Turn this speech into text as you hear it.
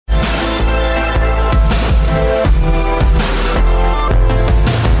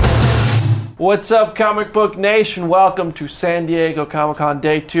What's up, Comic Book Nation? Welcome to San Diego Comic-Con.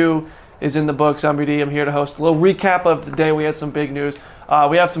 Day 2 is in the books. I'm BD. I'm here to host a little recap of the day. We had some big news.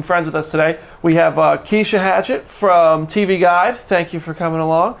 We have some friends with us today. We have Keisha Hatchett from TV Guide. Thank you for coming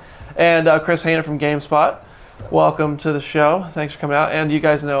along. And Chris Hayner from GameSpot. Welcome to the show. Thanks for coming out. And you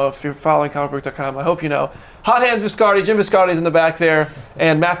guys know, if you're following comicbook.com, I hope you know, Hot Hands Viscardi, Jim Viscardi's in the back there,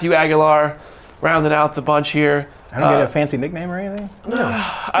 and Matthew Aguilar rounding out the bunch here. I don't get a fancy nickname or anything? No.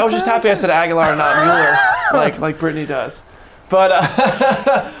 I was just happy I said Aguilar and not Mueller, like Brittany does. But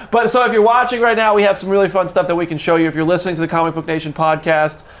so if you're watching right now, we have some really fun stuff that we can show you. If you're listening to the Comic Book Nation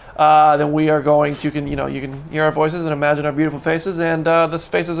podcast, then we are going to, you can hear our voices and imagine our beautiful faces and the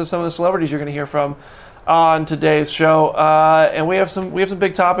faces of some of the celebrities you're going to hear from on today's show. And we have some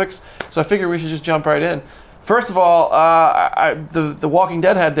big topics, so I figure we should just jump right in. First of all, the Walking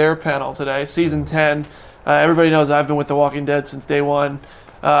Dead had their panel today, season 10. Everybody knows I've been with The Walking Dead since day one.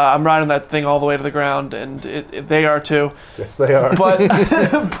 I'm riding that thing all the way to the ground, and they are too. Yes, they are. But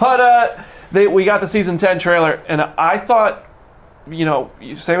we got the season 10 trailer, and I thought, you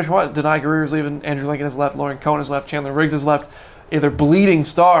say what you want. Denai Guerrero's leaving, Andrew Lincoln has left, Lauren Cohen has left, Chandler Riggs has left. They're bleeding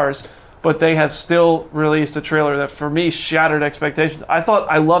stars, but they have still released a trailer that, for me, shattered expectations.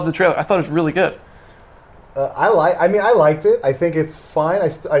 I loved the trailer. I thought it was really good. I liked it. I think it's fine.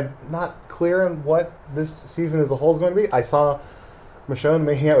 I'm not clear on what this season as a whole is going to be. I saw Michonne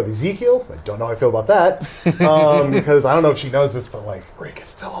making out with Ezekiel. I don't know how I feel about that because I don't know if she knows this, but Rick is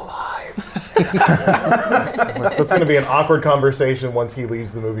still alive. So it's going to be an awkward conversation once he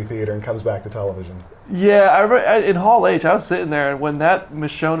leaves the movie theater and comes back to television. Yeah, I remember in Hall H, I was sitting there, and when that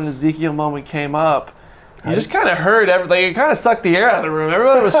Michonne and Ezekiel moment came up, you just kind of heard everything. It kind of sucked the air out of the room.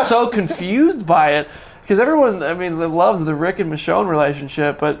 Everyone was so confused by it. Because everyone, loves the Rick and Michonne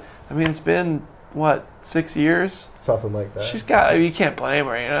relationship, but, it's been, 6 years? Something like that. She's got, you can't blame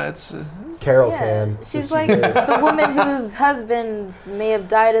her, it's... Carol can. She's like the woman whose husband may have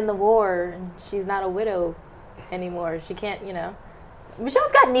died in the war, and she's not a widow anymore. She can't,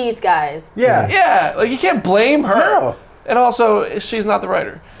 Michonne's got needs, guys. Yeah. Yeah, you can't blame her. No. And also, she's not the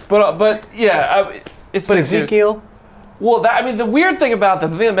writer. But yeah, it's... But Ezekiel? Well, the weird thing about the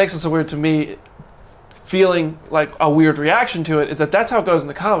thing that makes it so weird to me, feeling like a weird reaction to it, is that's how it goes in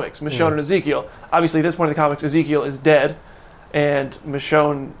the comics. Michonne and Ezekiel. Obviously, at this point in the comics, Ezekiel is dead, and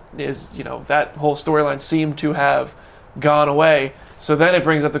Michonne is, that whole storyline seemed to have gone away. So then it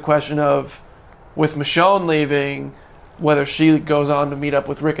brings up the question of, with Michonne leaving, whether she goes on to meet up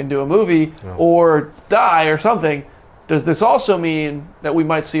with Rick and do a movie or die or something. Does this also mean that we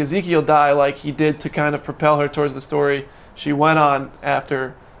might see Ezekiel die like he did to kind of propel her towards the story she went on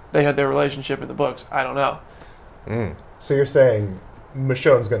after they had their relationship in the books? I don't know. So you're saying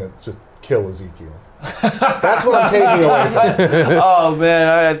Michonne's going to just kill Ezekiel? That's what I'm taking away from this. Oh,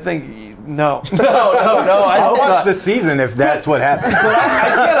 man, I think... No. I'll watch the season if that's what happens.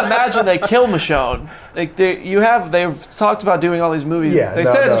 I can't imagine they kill Michonne. They've talked about doing all these movies. Yeah, they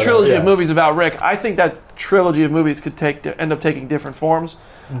said it's a trilogy of movies about Rick. I think that trilogy of movies could end up taking different forms.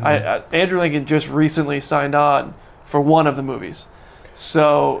 Andrew Lincoln just recently signed on for one of the movies.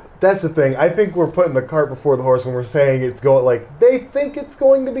 So that's the thing. I think we're putting the cart before the horse when we're saying it's going they think it's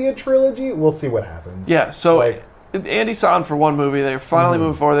going to be a trilogy. We'll see what happens. Yeah. So Andy signed for one movie. They're finally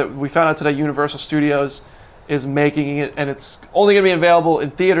moving forward. We found out today Universal Studios is making it, and it's only going to be available in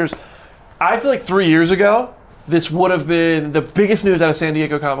theaters. I feel like 3 years ago, this would have been the biggest news out of San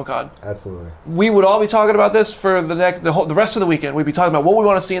Diego Comic-Con. Absolutely. We would all be talking about this for the rest of the weekend. We'd be talking about what we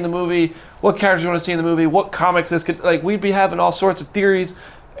want to see in the movie, what characters we want to see in the movie, what comics this could... we'd be having all sorts of theories,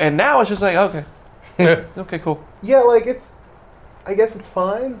 and now it's just okay. Okay, cool. Yeah, I guess it's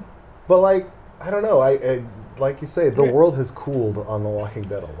fine, but I don't know. Like you say, the world has cooled on The Walking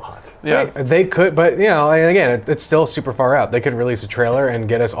Dead a lot. Yeah. They could, but, again, it's still super far out. They could release a trailer and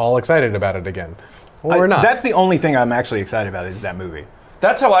get us all excited about it again. Or not. That's the only thing I'm actually excited about is that movie.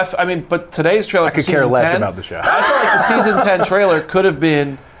 That's how but today's trailer I could care less about the show. I feel like the season 10 trailer could have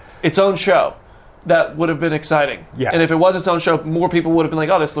been its own show. That would have been exciting. Yeah. And if it was its own show, more people would have been like,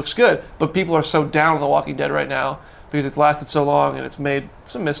 oh, this looks good. But people are so down on The Walking Dead right now because it's lasted so long and it's made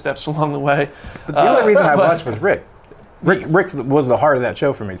some missteps along the way. But the only reason I watched was Rick. Rick was the heart of that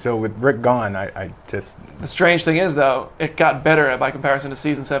show for me. So with Rick gone, I just... The strange thing is, though, it got better by comparison to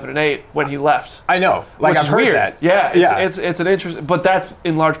season 7 and 8 when he left. I know. Which I've is heard weird. that. Yeah, it's an interesting... But that's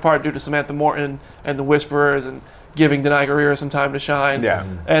in large part due to Samantha Morton and the Whisperers and giving Denai Guerrero some time to shine. Yeah.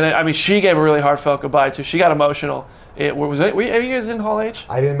 And, she gave a really heartfelt goodbye, too. She got emotional. Were you guys in Hall H?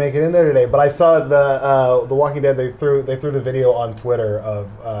 I didn't make it in there today, but I saw the Walking Dead. They threw the video on Twitter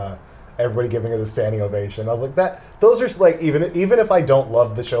of everybody giving her the standing ovation. I was like, that. Those are just like even if I don't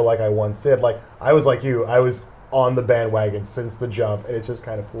love the show like I once did, like I was like you, I was on the bandwagon since the jump, and it's just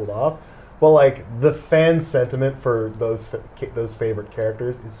kind of cooled off. But like the fan sentiment for those favorite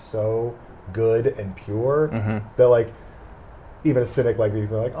characters is so good and pure that like even a cynic like me can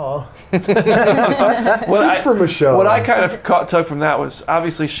be like, oh, good for Michonne. What I kind of took from that was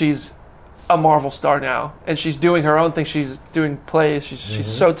obviously she's a Marvel star now, and she's doing her own thing. She's doing plays. She's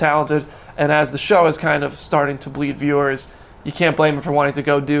so talented, and as the show is kind of starting to bleed viewers, you can't blame her for wanting to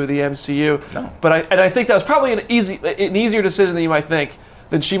go do the MCU. No. But I think that was probably an easier decision than you might think.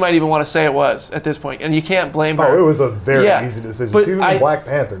 Than she might even want to say it was at this point, and you can't blame her. Oh, it was a very easy decision. But She was in Black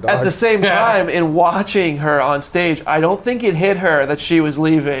Panther, dog. At the same time, in watching her on stage, I don't think it hit her that she was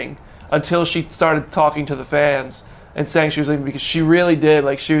leaving until she started talking to the fans and saying she was leaving, because she really did.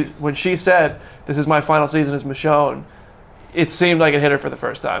 Like when she said, "This is my final season as Michonne," it seemed like it hit her for the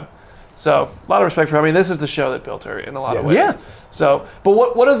first time. So a lot of respect for her. I mean, this is the show that built her in a lot of ways. Yeah. So, but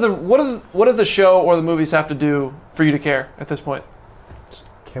what does the show or the movies have to do for you to care at this point?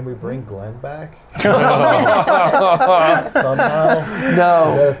 Can we bring Glenn back? Somehow?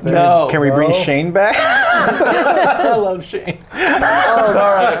 No. Can we bring Shane back? I love Shane. All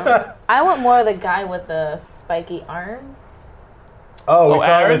right. I want more of the guy with the spiky arm. Oh, we saw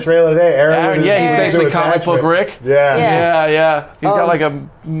him in Aaron? the trailer today. Aaron with Yeah, his he's basically new comic book attachment. Rick. Yeah. Yeah. He's got like a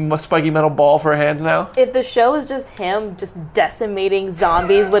spiky metal ball for a hand now. If the show is just him just decimating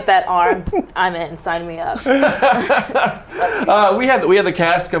zombies with that arm, I'm in. Sign me up. We had the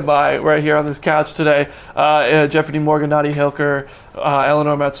cast come by right here on this couch today. Jeffrey Dean Morgan, Nadia Hilker,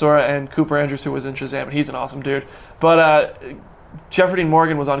 Eleanor Matsuura, and Cooper Andrews, who was in Shazam. And he's an awesome dude. But Jeffrey Dean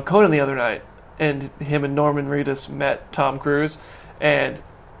Morgan was on Conan the other night, and him and Norman Reedus met Tom Cruise. And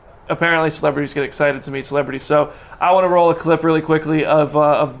apparently celebrities get excited to meet celebrities. So I want to roll a clip really quickly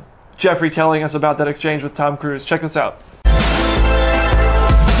of Jeffrey telling us about that exchange with Tom Cruise. Check this out.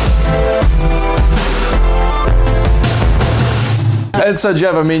 And so,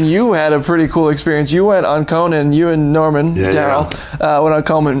 Jeff, I mean, you had a pretty cool experience. You went on Conan, you and Norman, Darryl, went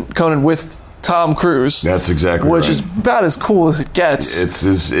on Conan with Tom Cruise. That's exactly which right. is about as cool as it gets.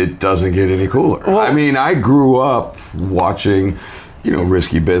 It doesn't get any cooler. Well, I mean, I grew up watching,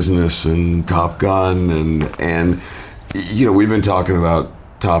 Risky Business and Top Gun, and we've been talking about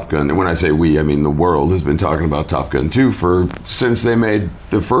Top Gun. And when I say we, I mean the world has been talking about Top Gun 2 since they made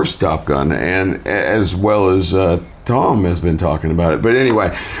the first Top Gun, and as well as Tom has been talking about it. But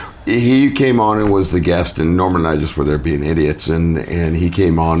anyway, he came on and was the guest, and Norman and I just were there being idiots, and he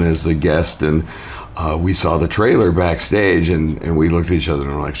came on as the guest, and we saw the trailer backstage, and we looked at each other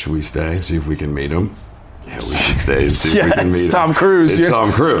and were like, should we stay and see if we can meet him? Yeah, we should stay and see if we can meet him. It's Tom Cruise. It's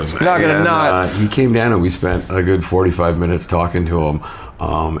Tom Cruise. Not going to not. He came down and we spent a good 45 minutes talking to him.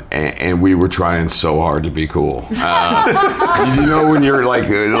 And we were trying so hard to be cool. When you're like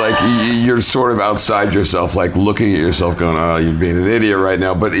you're sort of outside yourself, like looking at yourself going, oh, you're being an idiot right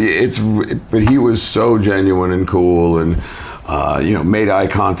now. But he was so genuine and cool, and made eye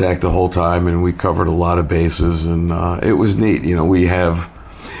contact the whole time, and we covered a lot of bases, and it was neat.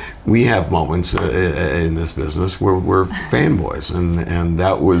 We have moments in this business where we're fanboys, and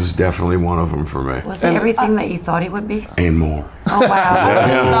that was definitely one of them for me. Was it everything that you thought it would be? And more. Oh, wow.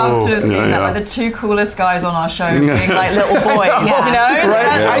 I would love to have seen that, like the two coolest guys on our show being like little boys, Yeah.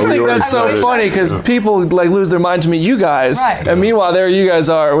 Right? I think that's so funny because people like lose their mind to meet you guys, Right. and meanwhile there you guys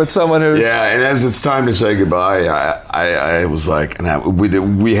are with someone who's And as it's time to say goodbye, I was like,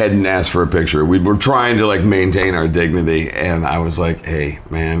 and we hadn't asked for a picture. We were trying to like maintain our dignity, and I was like, hey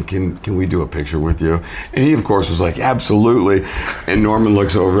man, can we do a picture with you? And he of course was like, absolutely. And Norman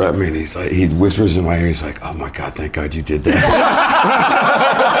looks over at me and he whispers in my ear, he's like, oh my God, thank God you did that.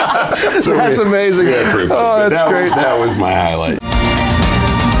 So That's amazing. Yeah, pretty funny. Oh, But that's great. That was my highlight.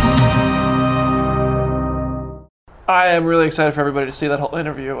 I am really excited for everybody to see that whole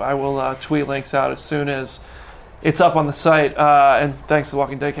interview. I will tweet links out as soon as it's up on the site. And thanks to the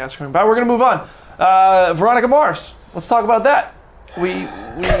Walking Dead cast for coming by. We're going to move on. Veronica Mars. Let's talk about that.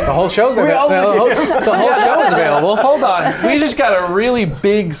 The whole show's available. The whole show is available. Hold on. We just got a really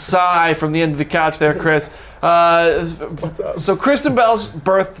big sigh from the end of the couch there, Chris. So Kristen Bell's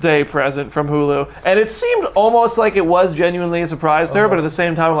birthday present from Hulu, and it seemed almost like it was genuinely a surprise to her, but at the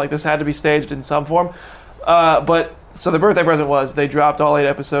same time, like this had to be staged in some form. So the birthday present was they dropped all 8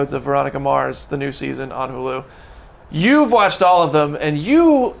 episodes of Veronica Mars, the new season, on Hulu. You've watched all of them, and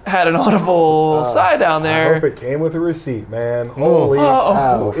you had an audible sigh down I there. hope it came with a receipt, man. Holy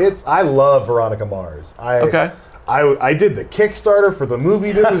cow! I love Veronica Mars. Okay. I did the Kickstarter for the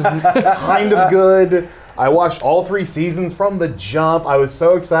movie that was kind of good. I watched all 3 seasons from the jump. I was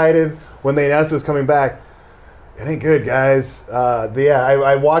so excited when they announced it was coming back. It ain't good, guys.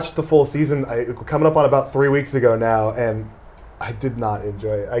 I watched the full season coming up on about 3 weeks ago now, and I did not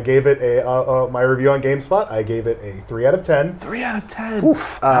enjoy it. I gave it my review on GameSpot. I gave it a 3 out of 10. 3 out of 10.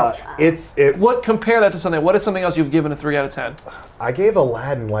 What compare that to something? What is something else you've given a 3 out of 10? I gave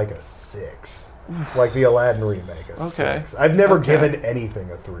Aladdin like a 6, like the Aladdin remake. A 6. I've never given anything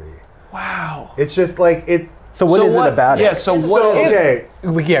a 3. Wow. It's just like it's. So what is it about it? Yeah. So what? Okay.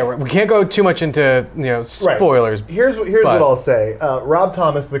 We can't go too much into spoilers. Right. Here's what I'll say. Rob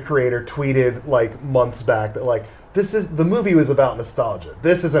Thomas, the creator, tweeted like months back that like the movie was about nostalgia.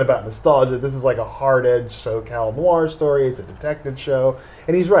 This isn't about nostalgia. This is like a hard-edged SoCal noir story. It's a detective show,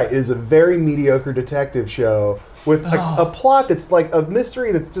 and he's right. It is a very mediocre detective show with a plot that's like a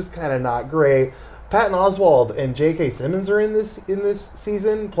mystery that's just kind of not great. Patton Oswalt and J.K. Simmons are in this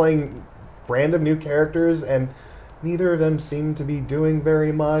season playing random new characters, and neither of them seem to be doing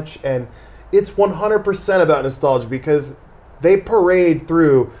very much. And it's 100% about nostalgia because they parade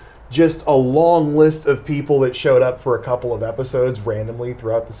through just a long list of people that showed up for a couple of episodes randomly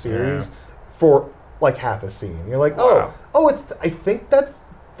throughout the series for like half a scene. You're like, I think that's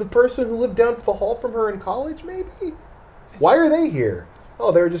the person who lived down the hall from her in college, maybe? Why are they here?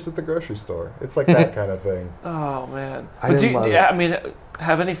 Oh, they were just at the grocery store. It's like that kind of thing. Oh, man. I mean,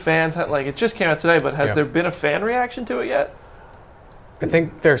 have any fans, it just came out today, but has there been a fan reaction to it yet? I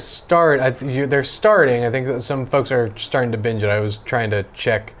think they're starting. I think that some folks are starting to binge it. I was trying to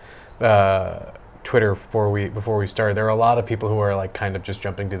check Twitter before we started. There are a lot of people who are like kind of just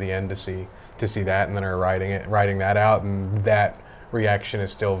jumping to the end to see that, and then are writing that out, and that reaction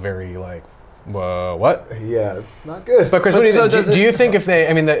is still very like, what? Yeah, it's not good. But Chris, what do you think? Do you think if they,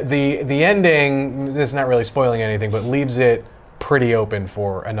 I mean, the ending, this is not really spoiling anything, but leaves it pretty open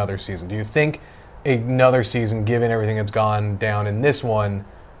for another season. Do you think another season, given everything that's gone down in this one,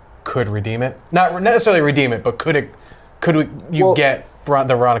 could redeem it? Not necessarily redeem it, but could you get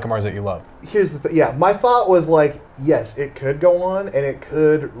the Veronica Mars that you love? Here's the thing. Yeah, my thought was like, yes, it could go on, and it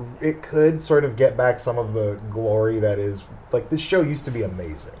could sort of get back some of the glory that is like this show used to be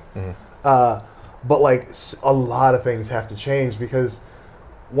amazing. But like a lot of things have to change because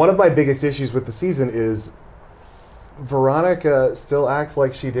one of my biggest issues with the season is Veronica still acts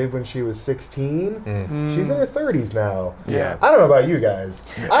like she did when she was 16. She's in her 30s now. Yeah. I don't know about you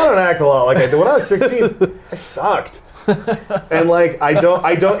guys. I don't act a lot like I did when I was 16. I sucked. And like I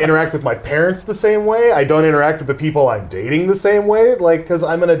don't interact with my parents the same way. I don't interact with the people I'm dating the same way, like because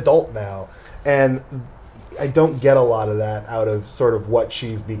I'm an adult now, and I don't get a lot of that out of sort of what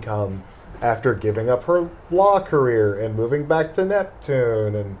she's become after giving up her law career and moving back to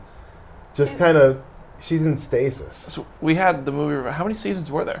Neptune, and just kind of she's in stasis. So we had the movie. How many seasons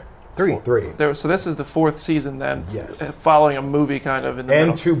were there? 3. So this is the 4th season then. Yes. Following a movie kind of in the middle.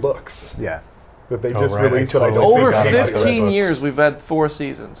 And 2 books. Yeah. That they just released that I don't Over think 15 years, we've had 4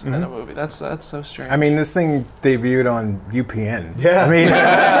 seasons in a movie. That's so strange. I mean, this thing debuted on UPN. Yeah. I mean,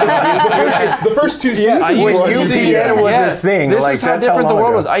 the first 2 seasons when UPN was a thing. This like, is how that's different how the long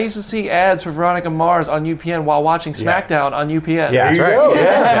world ago. was. I used to see ads for Veronica Mars on UPN while watching SmackDown on UPN. Yeah, There you that's go. right.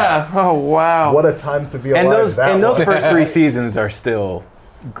 Yeah. Oh, wow. What a time to be alive. And those was. first 3 seasons are still,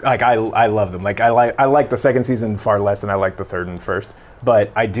 like, I love them. Like I like the second season far less than I like the third and first,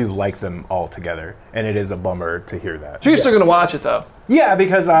 but I do like them all together, and it is a bummer to hear that. So you're still going to watch it, though? Yeah,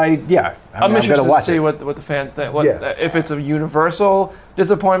 because I'm interested gonna watch to see it. what the fans think. Yeah. If it's a universal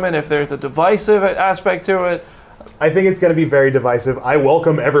disappointment, if there's a divisive aspect to it. I think it's going to be very divisive. I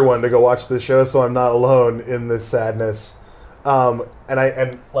welcome everyone to go watch this show, so I'm not alone in this sadness. And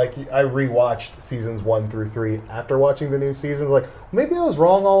I rewatched seasons 1 through 3 after watching the new seasons. Like, maybe I was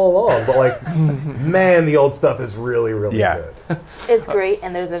wrong all along, but like, man, the old stuff is really, really good. It's great,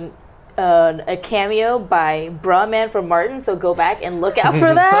 and there's a cameo by Bra Man from Martin, so go back and look out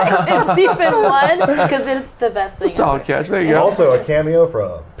for that in season 1 because it's the best thing. Solid catch. There you And go. also a cameo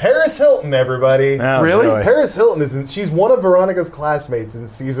from Paris Hilton, everybody. Oh, Really? boy. Paris Hilton she's one of Veronica's classmates in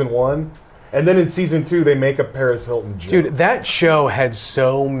season 1, and then in season 2 they make a Paris Hilton joke. Dude, that show had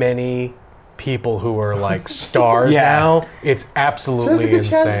so many people who are like stars Yeah. now. It's absolutely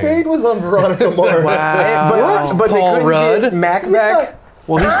Jessica insane. Chastain was on Veronica Mars. Wow. But they Paul couldn't Rudd? get Mac back.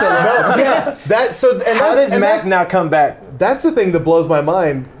 Well, he's still How does Mac now come back? That's the thing that blows my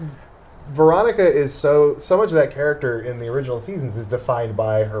mind. Veronica is so much of that character in the original seasons is defined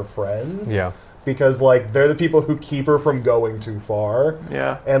by her friends. Yeah. because like they're the people who keep her from going too far.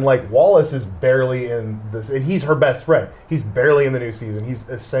 Yeah. And like Wallace is barely in this, and he's her best friend. He's barely in the new season. He's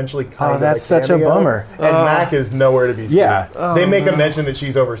essentially kind of that's such a bummer. And Mac is nowhere to be seen. Yeah. They make a mention that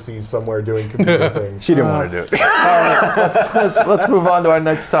she's overseas somewhere doing computer things. She didn't want to do it. Let's move on to our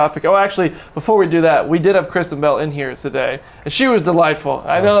next topic. Oh, actually, before we do that, we did have Kristen Bell in here today, and she was delightful.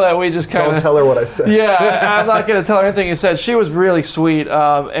 I know that we just kind of... Don't tell her what I said. Yeah, I'm not going to tell her anything you said. She was really sweet,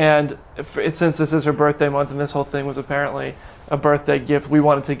 and since this is her birthday month, and this whole thing was apparently a birthday gift, we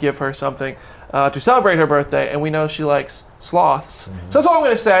wanted to give her something to celebrate her birthday, and we know she likes sloths. So that's all I'm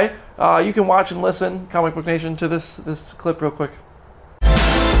going to say. You can watch and listen, Comic Book Nation, to this clip real quick.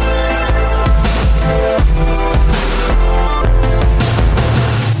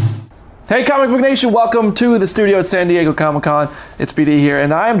 Hey Comic Book Nation, welcome to the studio at San Diego Comic-Con. It's BD here,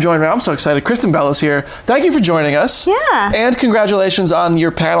 and I am joined by, I'm so excited, Kristen Bell is here. Thank you for joining us. Yeah. And congratulations on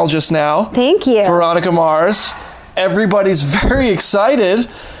your panel just now. Thank you. Veronica Mars. Everybody's very excited.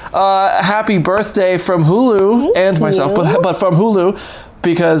 Happy birthday from Hulu and myself, but from Hulu,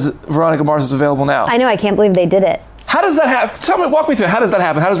 because Veronica Mars is available now. I know, I can't believe they did it. How does that happen? Walk me through it. How does that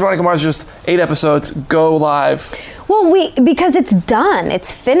happen? How does Veronica Mars just 8 episodes go live? Well, because it's done.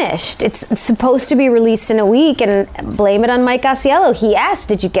 It's finished. It's supposed to be released in a week, and blame it on Mike Ausiello. He asked,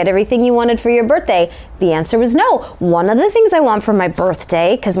 did you get everything you wanted for your birthday? The answer was no. One of the things I want for my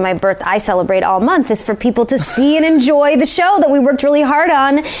birthday, because I celebrate all month, is for people to see and enjoy the show that we worked really hard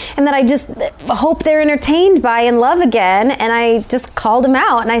on, and that I just hope they're entertained by and love again. And I just called them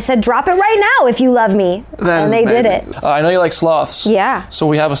out, and I said, drop it right now if you love me. And they did it. I know you like sloths. Yeah. So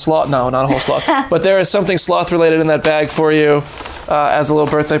we have a sloth. No, not a whole sloth. But there is something sloth related in that bag for you as a little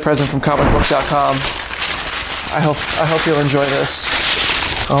birthday present from comicbook.com. I hope you'll enjoy this.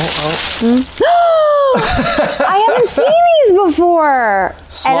 I haven't seen these before.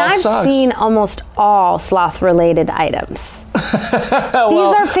 Sloth and I've sucks. seen almost all sloth-related items. These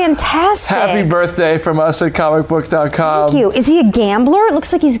are fantastic. Happy birthday from us at comicbook.com. Thank you. Is he a gambler? It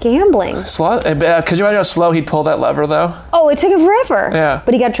looks like he's gambling. Sloth? Could you imagine how slow he'd pull that lever, though? Oh, it took him forever. Yeah.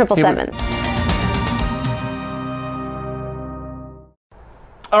 But he got 777.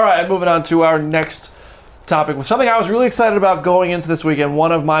 All right, moving on to our next topic with something I was really excited about going into this weekend.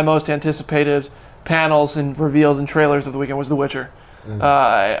 One of my most anticipated panels and reveals and trailers of the weekend was The Witcher.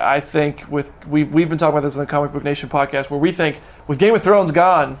 I think we've been talking about this in the Comic Book Nation podcast, where we think with Game of Thrones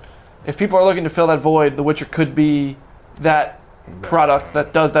gone, if people are looking to fill that void, The Witcher could be that product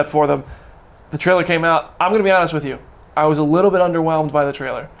that does that for them. The trailer came out. I'm going to be honest with you. I was a little bit underwhelmed by the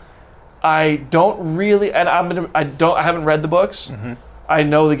trailer. I don't really, and I haven't read the books. I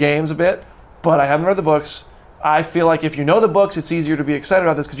know the games a bit, but I haven't read the books. I feel like if you know the books, it's easier to be excited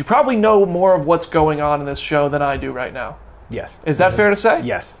about this because you probably know more of what's going on in this show than I do right now. Yes. Is that fair to say?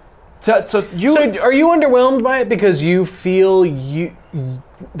 Yes. So are you underwhelmed by it because you feel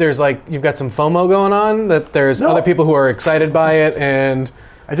there's like you've got some FOMO going on, that there's other people who are excited by it, and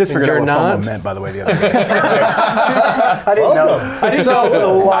I just forgot what FOMO meant, by the way, the other day. I didn't know. I didn't know for the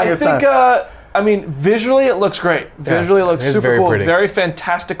longest time. I mean, visually it looks great. Visually it looks super cool, pretty. very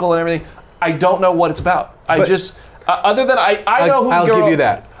fantastical and everything. I don't know what it's about. Other than I know who I'll give you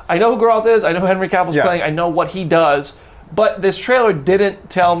that. I know who Geralt is. I know who Henry Cavill's playing. I know what he does. But this trailer didn't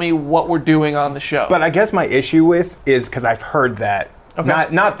tell me what we're doing on the show. But I guess my issue is because I've heard that,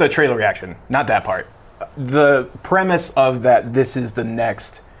 not the trailer reaction, not that part. The premise of that this is the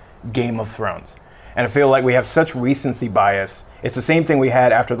next Game of Thrones. And I feel like we have such recency bias. It's the same thing we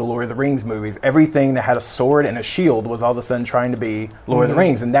had after the Lord of the Rings movies. Everything that had a sword and a shield was all of a sudden trying to be Lord of the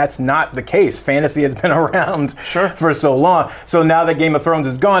Rings, and that's not the case. Fantasy has been around for so long. So now that Game of Thrones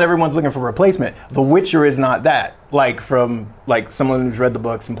is gone, everyone's looking for a replacement. The Witcher is not that. From someone who's read the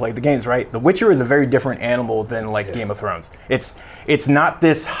books and played the games, right? The Witcher is a very different animal than Game of Thrones. It's not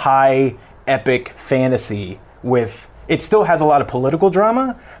this high epic fantasy with. It still has a lot of political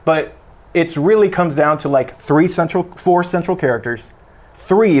drama, but it really comes down to 4 central characters,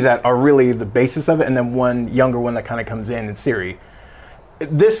 3 that are really the basis of it, and then one younger one that kind of comes in Ciri.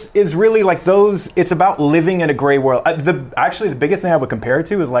 This is really it's about living in a gray world. Actually, the biggest thing I would compare it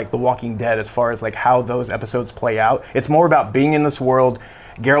to is The Walking Dead, as far as how those episodes play out. It's more about being in this world.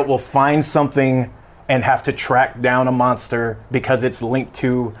 Geralt will find something and have to track down a monster because it's linked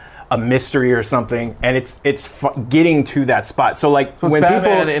to a mystery or something, and it's getting to that spot. So when Batman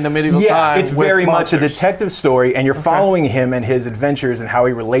people in the medieval time, it's very much a detective story, and you're following him and his adventures and how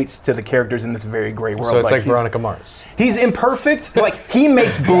he relates to the characters in this very gray world. So it's like Veronica Mars. He's imperfect. He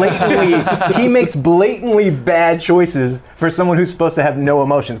makes blatantly bad choices for someone who's supposed to have no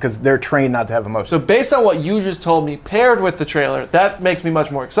emotions because they're trained not to have emotions. So based on what you just told me, paired with the trailer, that makes me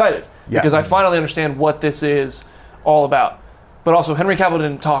much more excited. because I finally understand what this is all about. But also, Henry Cavill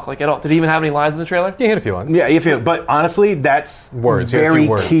didn't talk like at all. Did he even have any lines in the trailer? He had a few lines. Yeah, but honestly, that's very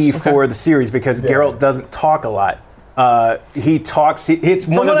key for the series because Geralt doesn't talk a lot. He talks. It's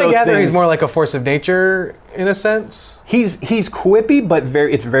From one of what I those gather, things. he's more like a force of nature in a sense. He's quippy, but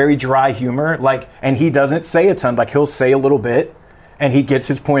it's very dry humor. And he doesn't say a ton. Like he'll say a little bit, and he gets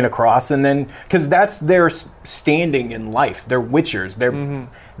his point across, and then because that's their standing in life. They're witchers.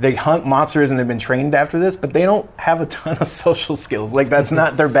 They hunt monsters and they've been trained after this, but they don't have a ton of social skills. Like that's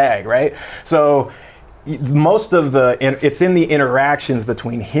not their bag, right? So most of it's in the interactions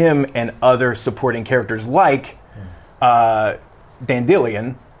between him and other supporting characters like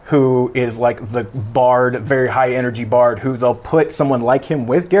Dandelion, who is like the bard, very high energy bard, who they'll put someone like him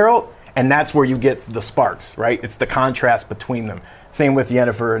with Geralt, and that's where you get the sparks, right? It's the contrast between them. Same with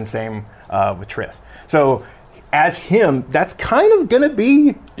Yennefer and same with Triss. So as him, that's kind of gonna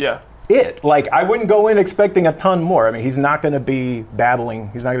be it. Like I wouldn't go in expecting a ton more. I mean, he's not gonna be battling.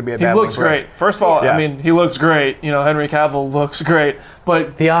 He's not gonna be a battling. He looks great. First of all, I mean, he looks great. You know, Henry Cavill looks great,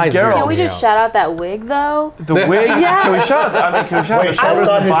 but the eyes. Geralt, Can we just shout out that wig though? The wig? Can we shout out? I mean, can we shout out the shoulders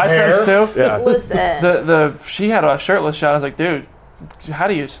and biceps too? Yeah. Listen. She had a shirtless shot. I was like, dude, how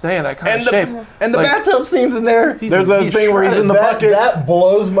do you stay in that kind of shape? And the bathtub scenes in there. There's a thing where he's in the that, bucket. That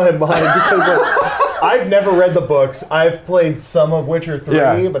blows my mind because I've never read the books. I've played some of Witcher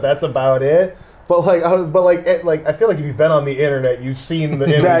 3, but that's about it. But I feel like if you've been on the internet, you've seen the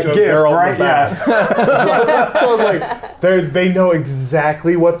image of Geralt in the back. So I was like, they know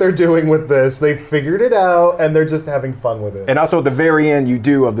exactly what they're doing with this. They figured it out, and they're just having fun with it. And also at the very end,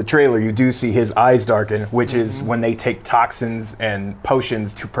 of the trailer, you do see his eyes darken, which is when they take toxins and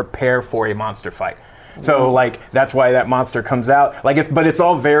potions to prepare for a monster fight. So that's why that monster comes out. But it's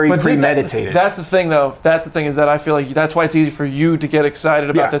all very premeditated. That's the thing, though. That's the thing is that I feel like that's why it's easy for you to get excited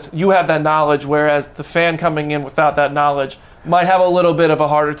about this. You have that knowledge, whereas the fan coming in without that knowledge might have a little bit of a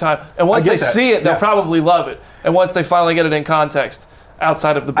harder time. And once they see it, they'll probably love it. And once they finally get it in context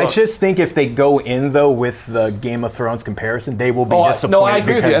outside of the book. I just think if they go in though with the Game of Thrones comparison, they will be disappointed. No, I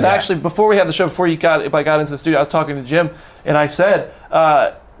agree with you. And actually, before we had the show, before I got into the studio, I was talking to Jim, and I said.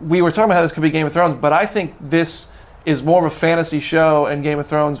 We were talking about how this could be Game of Thrones, but I think this is more of a fantasy show, and Game of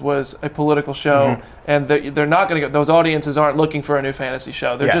Thrones was a political show, and they're not going to go. Those audiences aren't looking for a new fantasy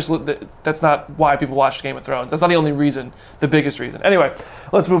show. They're just that's not why people watch Game of Thrones. That's not the only reason, the biggest reason. Anyway,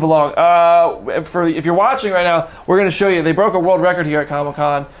 let's move along. If you're watching right now, we're going to show you. They broke a world record here at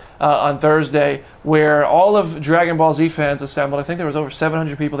Comic-Con on Thursday, where all of Dragon Ball Z fans assembled. I think there was over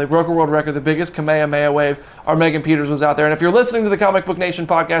 700 people. They broke a world record, the biggest Kamehameha wave. Our Megan Peters was out there. And if you're listening to the Comic Book Nation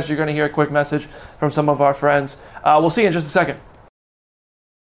podcast, you're going to hear a quick message from some of our friends. We'll see you in just a second.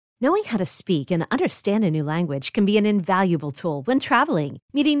 Knowing how to speak and understand a new language can be an invaluable tool when traveling,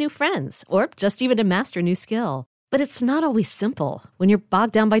 meeting new friends, or just even to master a new skill. But it's not always simple when you're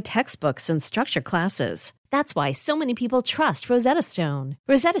bogged down by textbooks and structured classes. That's why so many people trust Rosetta Stone.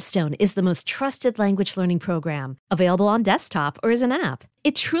 Rosetta Stone is the most trusted language learning program, available on desktop or as an app.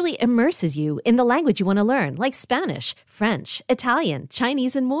 It truly immerses you in the language you want to learn, like Spanish, French, Italian,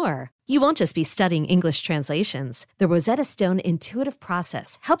 Chinese, and more. You won't just be studying English translations. The Rosetta Stone intuitive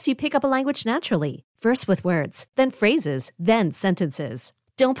process helps you pick up a language naturally, first with words, then phrases, then sentences.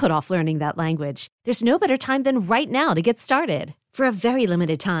 Don't put off learning that language. There's no better time than right now to get started. For a very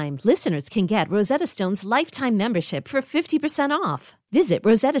limited time, listeners can get Rosetta Stone's lifetime membership for 50% off. Visit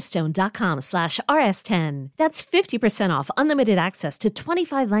rosettastone.com/rs10. That's 50% off unlimited access to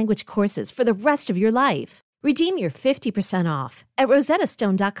 25 language courses for the rest of your life. Redeem your 50% off at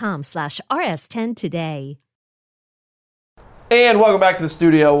rosettastone.com/rs10 today. And welcome back to the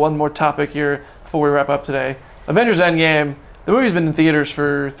studio. One more topic here before we wrap up today. Avengers Endgame. The movie's been in theaters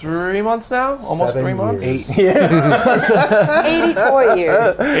for 3 months now? Almost 3 months? 8. 84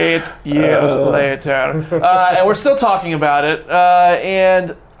 years. 8 years later. And we're still talking about it.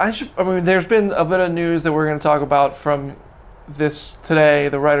 And there's been a bit of news that we're going to talk about from this today.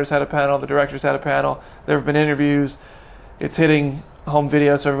 The writers had a panel, the directors had a panel. There have been interviews. It's hitting home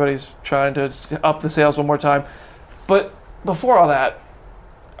video, so everybody's trying to up the sales one more time. But before all that,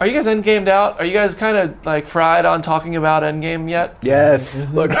 are you guys endgamed out? Are you guys kind of fried on talking about Endgame yet? Yes.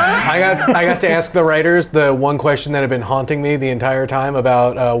 Look, I got to ask the writers the one question that had been haunting me the entire time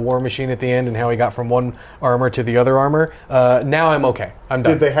about War Machine at the end and how he got from one armor to the other armor. Now I'm okay. I'm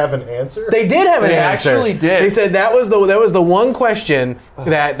done. Did they have an answer? They did have an answer. They actually did. They said that was the one question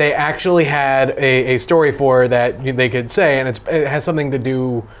that they actually had a story for that they could say, and it has something to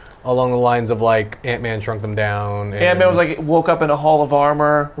do along the lines of like Ant-Man shrunk them down. And Ant-Man was like woke up in a hall of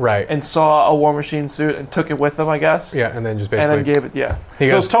armor, Right. and saw a War Machine suit and took it with him, I guess. yeah, and then just And basically then gave it, yeah. he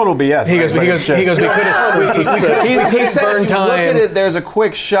So goes, it's total BS. he goes, right? he goes, he goes, we couldn't He said burn if you look time. at it, there's a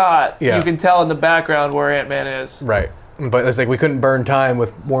quick shot. Yeah. You can tell in the background where Ant-Man is. Right. But it's like we couldn't burn time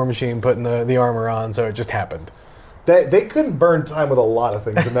with War Machine putting the armor on, so it just happened. They couldn't burn time with a lot of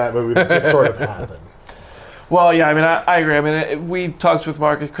things in that movie that just sort of happened. Well, yeah, I mean, I agree. I mean, we talked with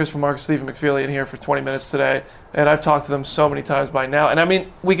Christopher Marcus, Stephen McFeely in here for 20 minutes today, and I've talked to them so many times by now. And I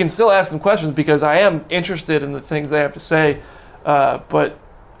mean, we can still ask them questions because I am interested in the things they have to say, but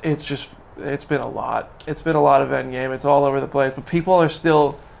it's been a lot. It's been a lot of Endgame. It's all over the place, but people are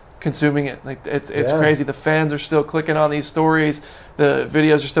still consuming it. Like it's crazy. The fans are still clicking on these stories. The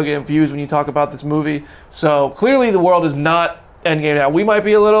videos are still getting views when you talk about this movie. So clearly the world is not Endgame now. We might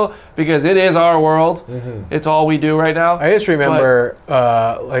be a little because it is our world. Mm-hmm. It's all we do right now. I just remember,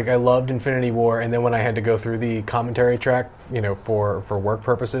 like I loved Infinity War, and then when I had to go through the commentary track, for work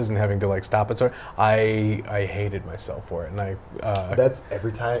purposes and having to like stop it, so I hated myself for it, and I. That's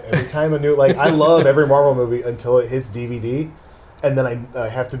every time a new I love every Marvel movie until it hits DVD. And then I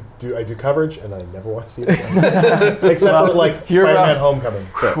have to do coverage, and I never want to see it again. Except for like Spider-Man: Homecoming.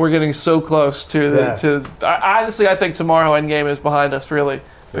 We're getting so close to honestly, I think tomorrow Endgame is behind us really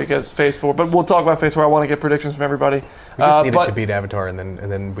because Phase 4. But we'll talk about Phase 4. I want to get predictions from everybody. We just needed to beat Avatar, and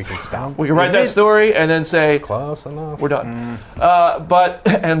then we can stop. We can write that story and then say it's close enough. We're done. But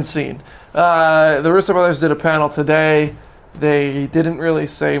end scene. The Russo brothers did a panel today. They didn't really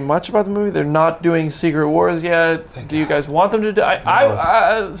say much about the movie. They're not doing Secret Wars yet. Do you guys want them to do?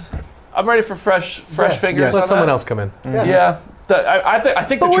 I'm ready for fresh figures. Yes. Let someone else come in. Yeah. I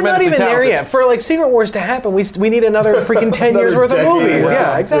think but we're not even there yet. For like Secret Wars to happen, we need another freaking 10 years worth of movies.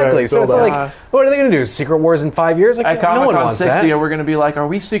 Yeah, exactly. So it's like, what are they going to do? Secret Wars in 5 years? Like, at no one wants 60, that. We're going to be like, are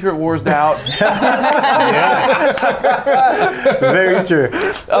we Secret Wars out? Yes. Very true.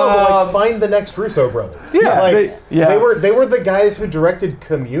 Find the next Russo brothers. Yeah. They were the guys who directed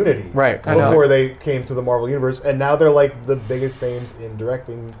Community before they came to the Marvel Universe, and now they're like the biggest names in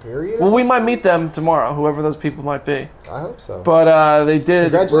directing, period. Well, we might meet them tomorrow, whoever those people might be. I hope so. But they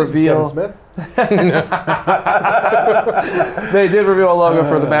did reveal. Kevin Smith. They did reveal a logo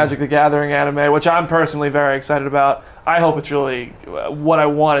for the Magic the Gathering anime, which I'm personally very excited about. I hope it's really what I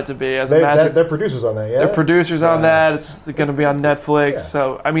want it to be. They're producers on that, yeah? They're producers on that. It's going to be on Netflix. Yeah.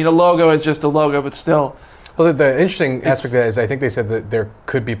 So, I mean, a logo is just a logo, but still. Well, the interesting aspect of that is I think they said that there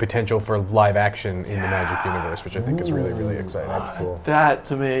could be potential for live action in the Magic universe, which I think is really, really exciting. That's cool. That,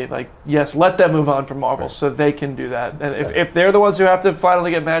 to me, yes, let them move on from Marvel so they can do that. And if they're the ones who have to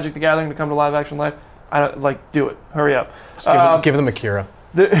finally get Magic the Gathering to come to live action life, do it. Hurry up. Give them Akira.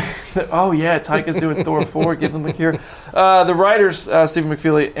 Oh, yeah, Taika's doing Thor 4. Give them Akira. The writers, Stephen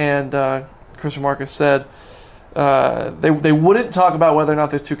McFeely and Christopher Marcus, said they wouldn't talk about whether or not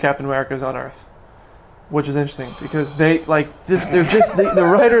there's two Captain Americas on Earth. Which is interesting because they're just the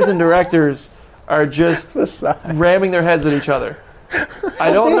writers and directors are just ramming their heads at each other.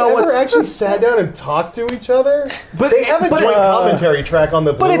 I don't know what's actually sat down and talked to each other. But they have a joint commentary track on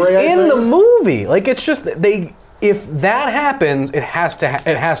the Blu-ray. But it's in the movie. Like it's just if that happens, it has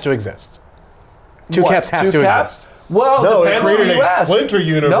to exist. Two caps have to exist. Well, it depends they who created you a ask. Splinter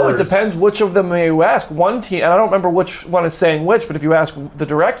universe. No, it depends which of them you ask. One team, and I don't remember which one is saying which, but if you ask the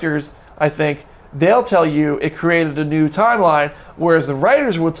directors, I think they'll tell you it created a new timeline, whereas the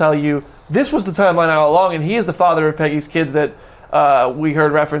writers will tell you this was the timeline all along, and he is the father of Peggy's kids that we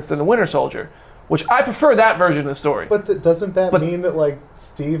heard referenced in The Winter Soldier, which I prefer that version of the story. But doesn't that mean that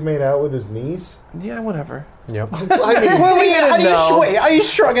Steve made out with his niece? Yeah, whatever. Yep. I mean, are you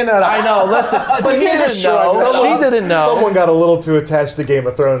shrugging that off? I know. Listen, but he didn't know. She didn't know. Someone got a little too attached to Game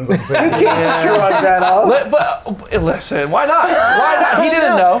of Thrones. You can't shrug that off. But listen, why not? Why not? He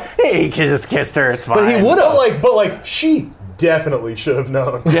didn't know. He just kissed her. It's fine. But he would have. But she definitely should have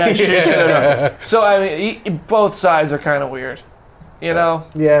known. Yeah, she should have known. So I mean, both sides are kind of weird, you know.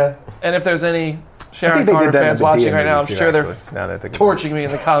 Yeah. And if there's any Sharon Carter fans watching right now, I'm sure they're actually. torching me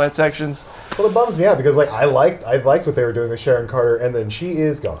in the comment sections. Well, it bums me out because I liked what they were doing with Sharon Carter, and then she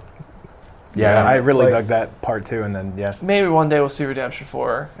is gone. Yeah, I really dug that part too, and then maybe one day we'll see redemption for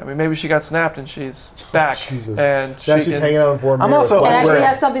her. I mean, maybe she got snapped and she's back. Jesus. And now she's hanging out on Fort I'm also and actually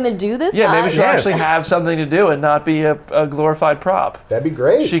has something to do this time. Yeah, maybe she'll actually have something to do and not be a glorified prop. That'd be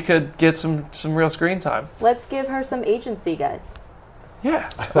great. She could get some real screen time. Let's give her some agency, guys. Yeah,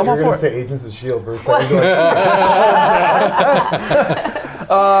 I thought you were going to say Agents of S.H.I.E.L.D. for a second.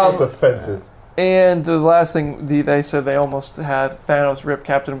 That's offensive. And the last thing, they said they almost had Thanos rip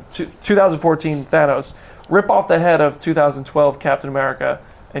 2014 Thanos rip off the head of 2012 Captain America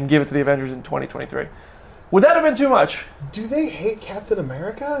and give it to the Avengers in 2023. Would that have been too much? Do they hate Captain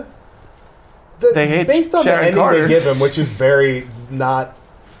America? They hate based on Sharon the ending Carter. they give him, which is very not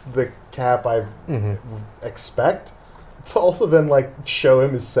the Cap I expect. To also then show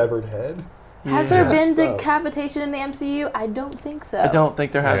him his severed head. Has there been decapitation in the MCU? I don't think so. I don't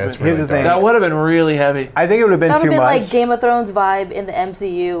think there has been. Here's the thing. That would have been really heavy. I think it would have been That would too have been much. like Game of Thrones vibe in the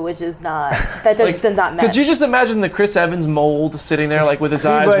MCU, which is not. That just did not match. Could you just imagine the Chris Evans mold sitting there with his See,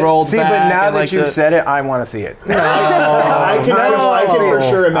 eyes but, rolled see, back? but now and, that you've said it, I want to see it. I can for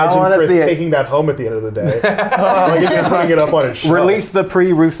sure imagine Chris taking that home at the end of the day. Just putting it up on his shelf. Release the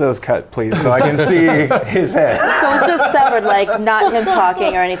pre-Russo's cut, please, so I can see his head. So it's just severed, not him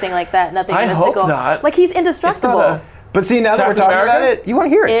talking or anything like that. Nothing I mystical. hope not. He's indestructible. But see, now that we're Captain talking about America? it, you want to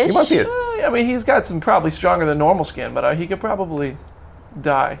hear it. You want to see it. I mean, he's got some probably stronger than normal skin, but he could probably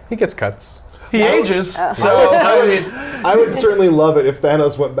die. He gets cuts. He ages, so I mean, I would certainly love it if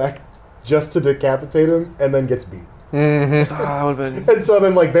Thanos went back just to decapitate him and then gets beat. that would have been. And so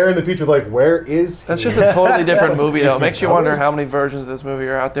then, they're in the future, where is he? That's just a totally different movie, though. Is It he makes you coming? wonder how many versions of this movie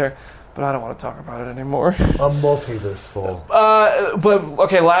are out there. But I don't want to talk about it anymore. A multiverse full. But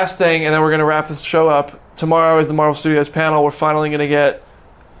okay, last thing, and then we're going to wrap this show up. Tomorrow is the Marvel Studios panel. We're finally going to get,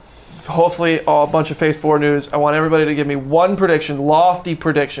 hopefully, a bunch of Phase 4 news. I want everybody to give me one prediction, lofty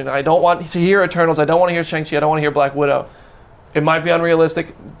prediction. I don't want to hear Eternals. I don't want to hear Shang-Chi. I don't want to hear Black Widow. It might be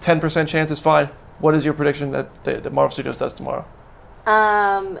unrealistic. 10% chance is fine. What is your prediction that the Marvel Studios does tomorrow?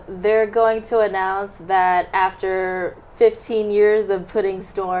 They're going to announce that after 15 years of putting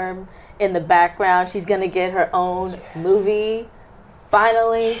Storm in the background, she's going to get her own movie.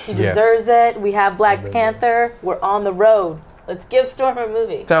 Finally, she deserves it. We have Black Panther. We're on the road. Let's give Storm her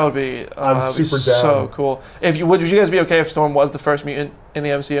movie. That would be I'm super down. So cool. Would you guys be okay if Storm was the first mutant in the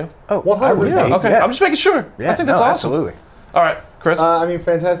MCU? Oh, 100%. Okay, I'm just making sure. Yeah, I think that's awesome. Absolutely. All right, Chris.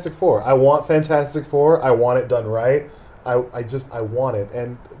 Fantastic Four. I want Fantastic Four. I want it done right. I want it.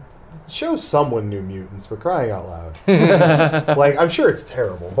 And show someone New Mutants, for crying out loud. I'm sure it's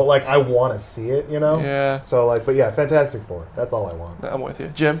terrible, but I want to see it, Yeah. So but yeah, Fantastic Four. That's all I want. I'm with you.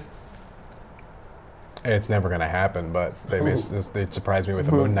 Jim? It's never going to happen, but they surprised me with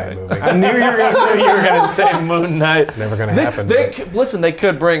a Moon Knight movie. I knew you were going to say Moon Knight. Never going to happen. Listen, they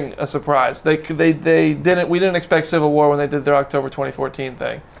could bring a surprise. They didn't. We didn't expect Civil War when they did their October 2014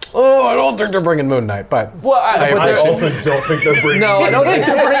 thing. Oh, I don't think they're bringing Moon Knight, but I also don't think they're bringing. No, I don't think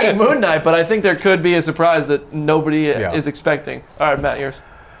they're bringing Moon Knight, but I think there could be a surprise that nobody is expecting. All right, Matt, yours.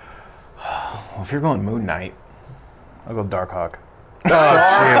 Well, if you're going Moon Knight, I'll go Darkhawk. Oh,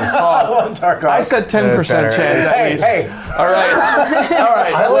 jeez. I said 10% chance at least. Hey. All right.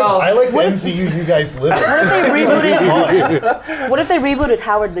 I like the MCU you guys live in. What if they rebooted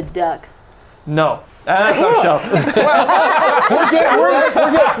Howard the Duck? No. That's our show.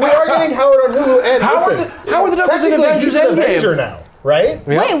 We are getting Howard on Hulu and Howard the Duck was in Avengers Avenger Endgame. now, right?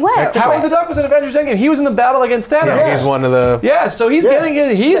 Wait, what? Howard the Duck was in Avengers Endgame. He was in the battle against Thanos. Yeah. he's one of the... Yeah, so he's getting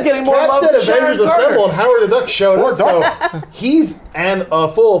more Cap love said than Sharon Avengers Carter. Assemble, and Howard the Duck showed up. So he's a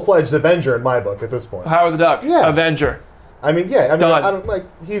full-fledged Avenger in my book at this point. Howard the Duck, Avenger. I mean, Done. I don't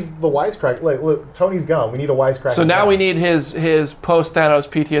he's the wisecrack. Look, Tony's gone. We need a wisecrack. So now we need his post Thanos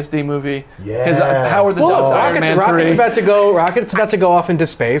PTSD movie. Yeah. His Howard the Duck's Iron Man 3. Rocket's about to go off into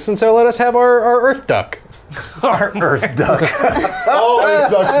space, and so let us have our Earth Duck. Our Earth Duck. All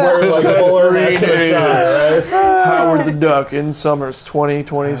Earth Ducks wear a bowler hat at a time, right? Howard the Duck in Summers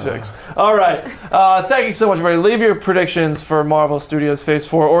 2026. All right. Thank you so much, everybody. Leave your predictions for Marvel Studios Phase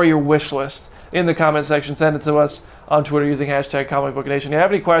 4 or your wish list in the comment section. Send it to us on Twitter using hashtag #ComicBookNation. If you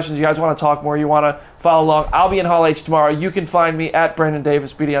have any questions, you guys want to talk more, you want to follow along, I'll be in Hall H tomorrow. You can find me at Brandon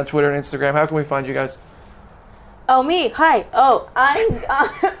Davis BD on Twitter and Instagram. How can we find you guys? Oh, me. Hi. Oh, I'm on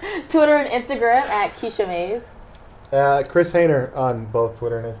Twitter and Instagram at Keisha Mays. Chris Hayner on both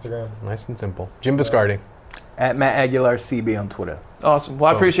Twitter and Instagram. Nice and simple. Jim Biscardi. At Matt Aguilar CB on Twitter. Awesome.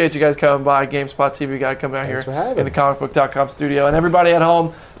 Well, I appreciate you guys coming by. GameSpot TV guy coming out Thanks here for having in me. the comicbook.com studio. And everybody at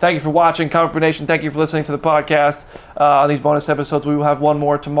home, thank you for watching. Comic Book Nation, thank you for listening to the podcast. On these bonus episodes, we will have one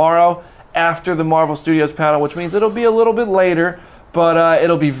more tomorrow after the Marvel Studios panel, which means it'll be a little bit later, but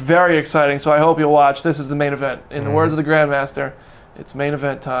it'll be very exciting. So I hope you'll watch. This is the main event. In the words of the Grandmaster, it's main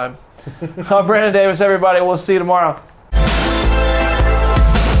event time. I'm Brandon Davis, everybody. We'll see you tomorrow.